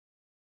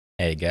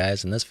Hey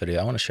guys, in this video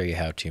I want to show you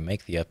how to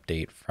make the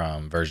update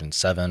from version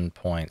 7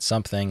 point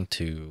something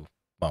to,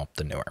 well,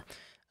 the newer.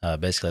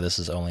 Basically this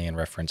is only in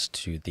reference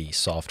to the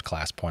soft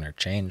class pointer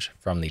change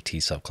from the T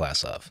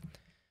subclass of.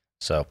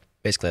 So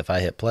basically if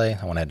I hit play,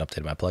 I went ahead and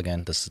updated my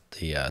plugin. This is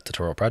the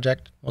tutorial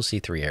project. We'll see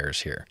 3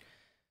 errors here.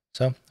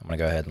 So I'm going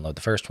to go ahead and load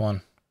the first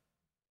one.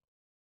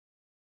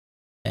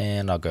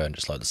 And I'll go ahead and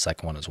just load the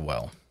second one as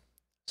well.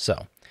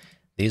 So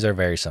these are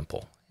very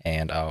simple.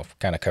 And I'll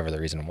kind of cover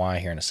the reason why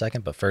here in a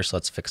second, but first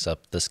let's fix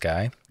up this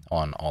guy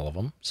on all of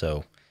them.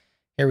 So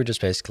here we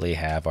just basically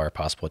have our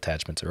possible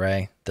attachments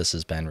array. This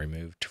has been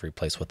removed to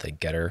replace with a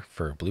getter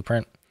for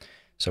blueprint.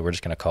 So we're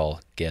just going to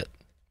call get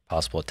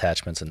possible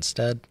attachments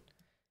instead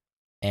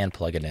and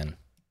plug it in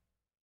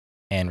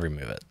and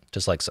remove it,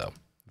 just like so.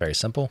 Very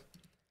simple.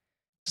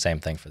 Same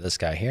thing for this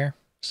guy here.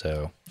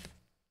 So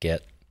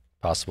get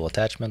possible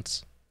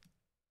attachments,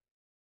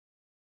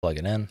 plug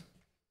it in,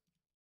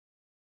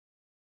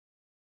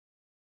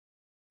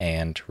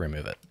 and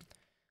remove it.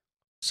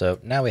 So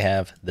now we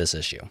have this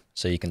issue.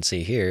 So you can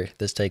see here,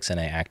 this takes in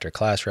an actor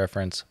class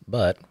reference,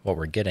 but what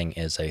we're getting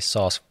is a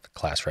source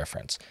class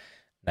reference.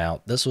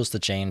 Now this was the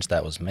change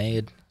that was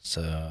made.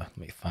 So let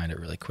me find it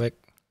really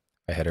quick.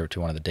 I head over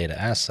to one of the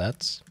data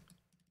assets.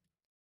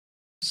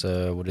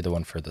 So we'll do the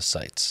one for the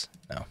sites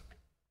now.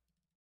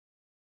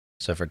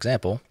 So for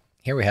example,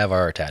 here we have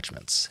our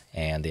attachments,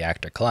 and the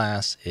actor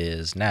class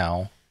is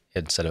now,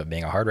 instead of it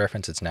being a hard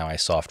reference, it's now a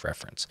soft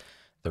reference.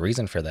 The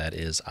reason for that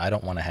is I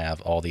don't want to have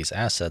all these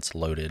assets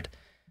loaded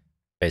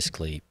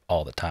basically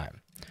all the time.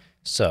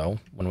 So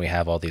when we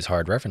have all these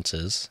hard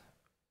references,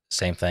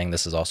 same thing,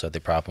 this is also the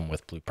problem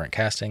with blueprint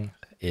casting,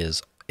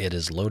 is it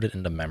is loaded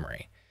into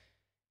memory.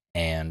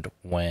 And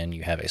when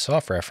you have a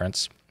soft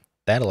reference,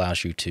 that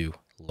allows you to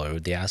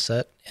load the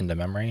asset into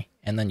memory,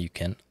 and then you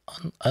can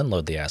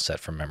unload the asset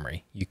from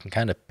memory. You can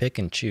kind of pick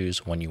and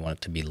choose when you want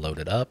it to be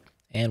loaded up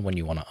and when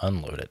you want to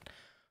unload it.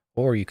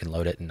 Or you can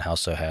load it and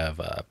also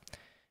have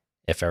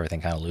if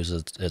everything kind of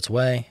loses its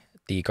way,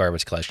 the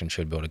garbage collection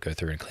should be able to go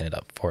through and clean it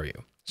up for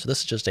you. So this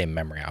is just a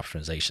memory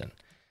optimization.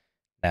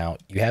 Now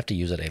you have to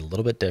use it a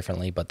little bit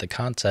differently, but the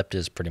concept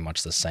is pretty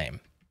much the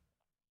same.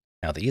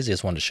 Now the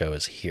easiest one to show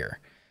is here.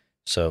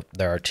 So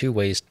there are 2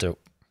 ways to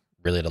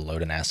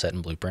load an asset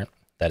in Blueprint.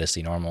 That is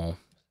the normal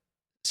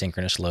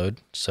synchronous load.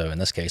 So in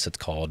this case, it's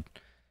called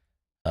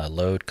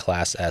load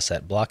class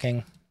asset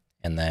blocking.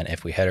 And then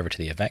if we head over to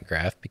the event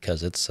graph,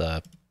 because it's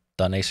done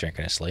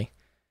asynchronously,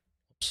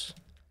 oops,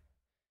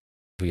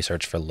 we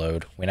search for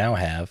load, we now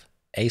have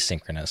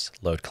asynchronous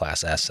load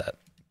class asset.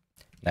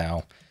 Now,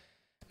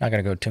 I'm not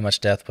going to go too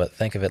much depth, but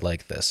think of it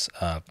like this.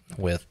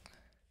 With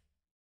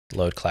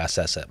load class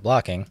asset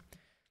blocking,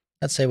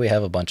 let's say we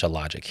have a bunch of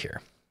logic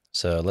here.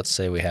 So let's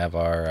say we have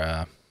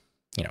our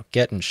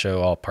get and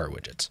show all part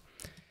widgets.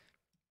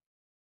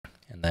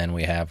 And then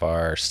we have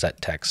our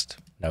set text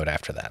node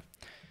after that.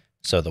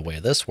 So the way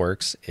this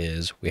works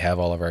is we have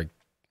all of our,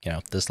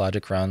 this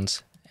logic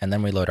runs, and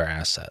then we load our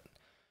asset.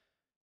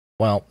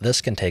 Well, this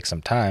can take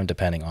some time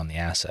depending on the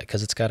asset,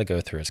 because it's got to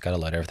go through, it's got to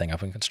load everything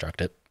up and construct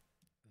it.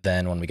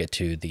 Then when we get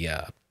to the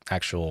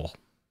actual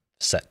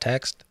set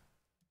text,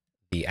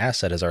 the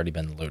asset has already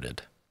been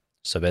loaded.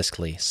 So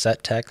basically,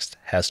 set text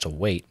has to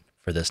wait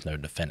for this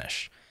node to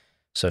finish.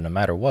 So no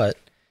matter what,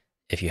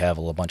 if you have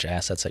a bunch of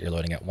assets that you're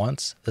loading at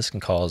once, this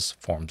can cause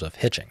forms of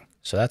hitching.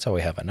 So that's why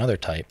we have another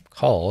type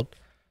called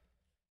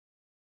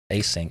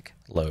async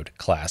load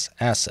class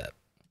asset.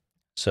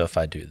 So if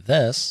I do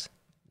this,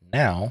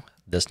 now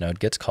this node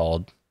gets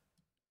called,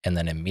 and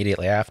then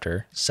immediately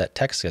after, set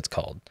text gets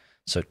called.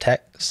 So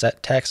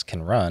set text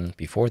can run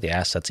before the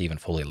asset's even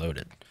fully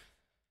loaded.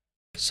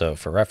 So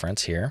for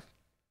reference here,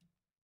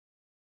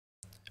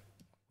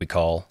 we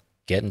call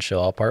get and show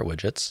all part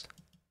widgets,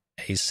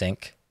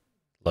 async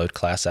load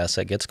class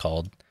asset gets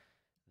called,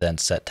 then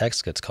set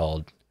text gets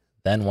called.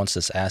 Then once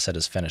this asset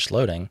is finished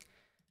loading,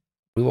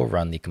 we will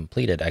run the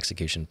completed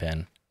execution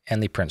pin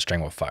and the print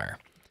string will fire.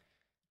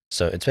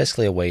 So it's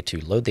basically a way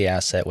to load the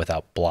asset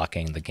without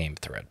blocking the game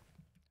thread.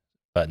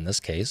 But in this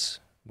case,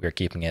 we're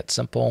keeping it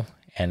simple,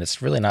 and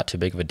it's really not too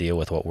big of a deal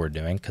with what we're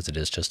doing because it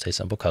is just a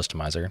simple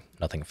customizer,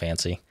 nothing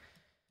fancy.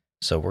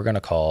 So we're going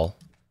to call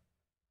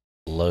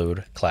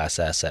load class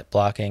asset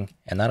blocking,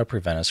 and that'll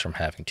prevent us from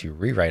having to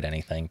rewrite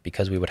anything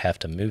because we would have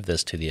to move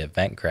this to the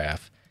event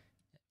graph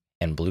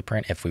in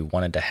Blueprint if we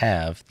wanted to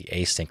have the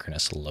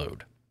asynchronous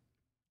load.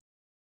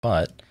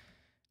 But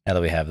now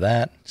that we have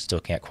that, still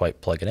can't quite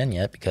plug it in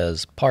yet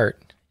because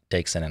part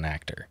takes in an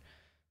actor.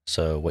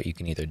 So what you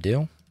can either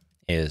do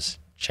is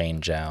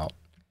change out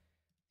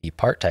the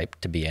part type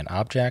to be an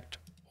object,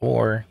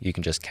 or you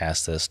can just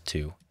cast this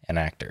to an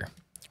actor.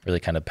 Really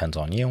kind of depends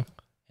on you.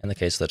 In the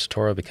case of the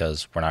tutorial,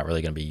 because we're not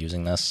really going to be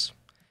using this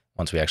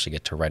once we actually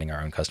get to writing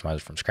our own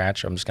customizer from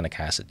scratch, I'm just going to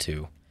cast it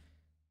to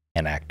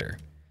an actor.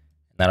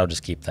 And that'll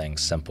just keep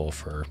things simple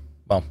for,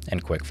 well,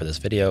 and quick for this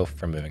video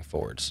for moving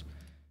forwards.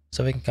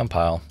 So we can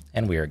compile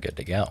and we are good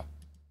to go.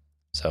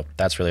 So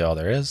that's really all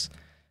there is.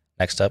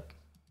 Next up,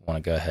 we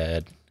want to go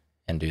ahead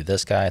and do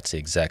this guy. It's the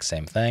exact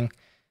same thing.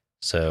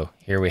 So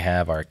here we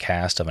have our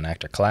cast of an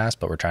actor class,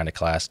 but we're trying to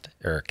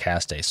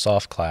cast a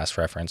soft class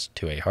reference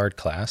to a hard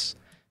class.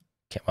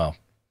 Well,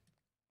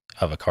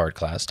 of a card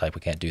class type,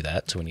 we can't do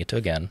that. So we need to,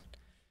 again,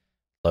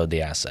 load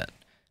the asset.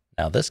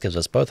 Now this gives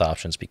us both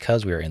options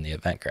because we are in the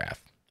event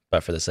graph.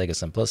 But for the sake of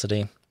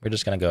simplicity, we're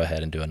just going to go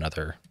ahead and do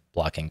another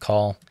blocking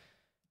call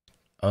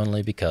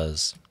only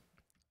because,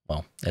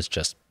 well, it's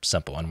just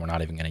simple and we're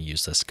not even going to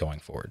use this going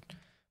forward.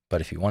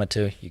 But if you wanted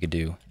to, you could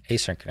do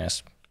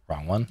asynchronous,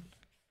 wrong one,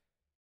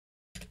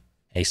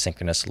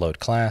 asynchronous load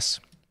class,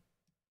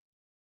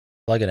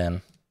 plug it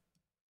in,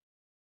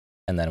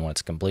 and then when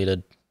it's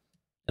completed,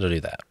 it'll do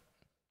that.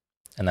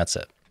 And that's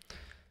it.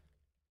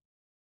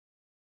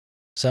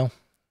 So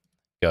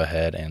go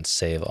ahead and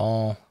save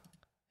all,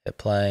 hit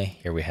play.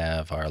 Here we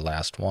have our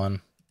last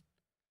one.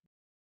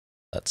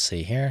 Let's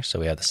see here. So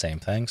we have the same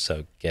thing.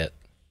 So get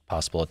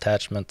possible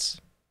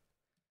attachments,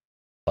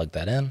 plug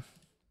that in.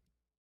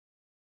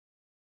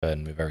 Go ahead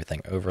and move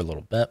everything over a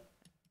little bit.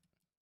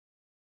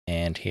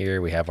 And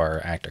here we have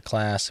our actor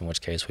class, in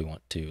which case we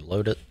want to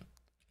load it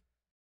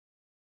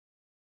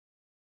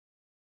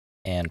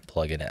and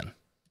plug it in.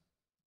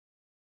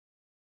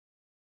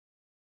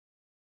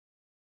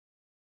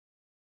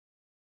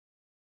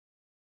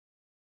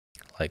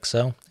 Like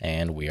so,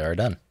 and we are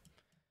done.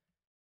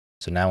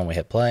 So now when we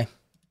hit play,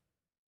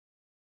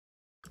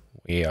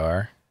 we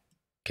are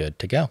good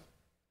to go.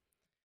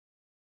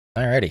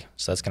 Alrighty,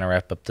 so that's going to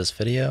wrap up this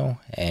video,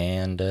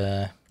 and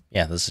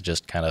yeah, this is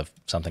just kind of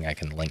something I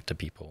can link to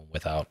people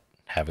without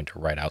having to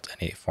write out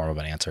any form of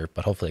an answer,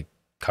 but hopefully it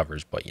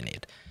covers what you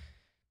need.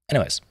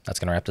 Anyways, that's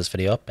going to wrap this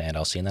video up, and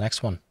I'll see you in the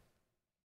next one.